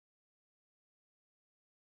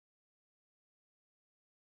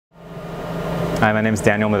Hi, my name is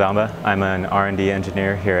Daniel Madamba. I'm an R&D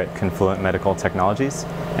engineer here at Confluent Medical Technologies,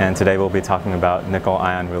 and today we'll be talking about nickel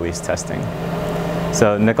ion release testing.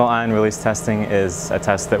 So nickel ion release testing is a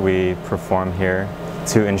test that we perform here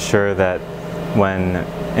to ensure that when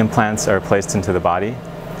implants are placed into the body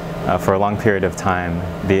for a long period of time,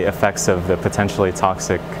 the effects of the potentially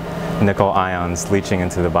toxic nickel ions leaching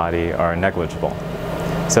into the body are negligible.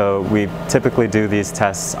 So we typically do these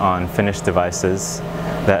tests on finished devices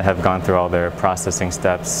that have gone through all their processing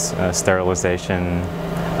steps, sterilization,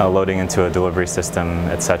 loading into a delivery system,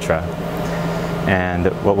 etc. And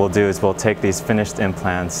what we'll do is we'll take these finished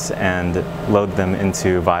implants and load them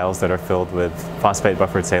into vials that are filled with phosphate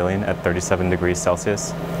buffered saline at 37 degrees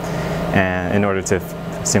Celsius, and in order to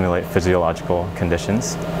simulate physiological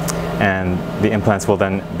conditions. And the implants will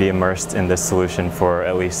then be immersed in this solution for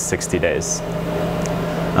at least 60 days.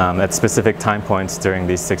 At specific time points during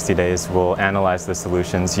these 60 days, we'll analyze the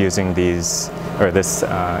solutions using this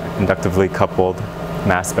inductively coupled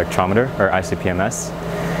mass spectrometer, or ICP-MS.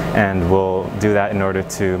 And we'll do that in order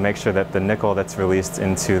to make sure that the nickel that's released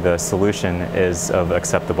into the solution is of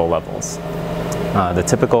acceptable levels. The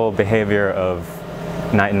typical behavior of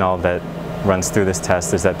nitinol that runs through this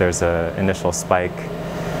test is that there's an initial spike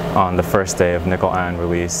on the first day of nickel ion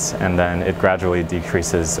release, and then it gradually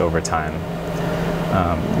decreases over time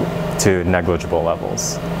to negligible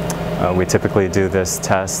levels. We typically do this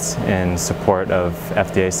test in support of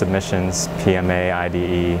FDA submissions, PMA,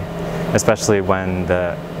 IDE, especially when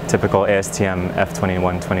the typical ASTM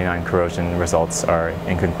F2129 corrosion results are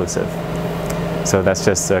inconclusive. So that's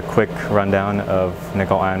just a quick rundown of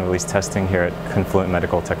nickel ion release testing here at Confluent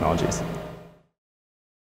Medical Technologies.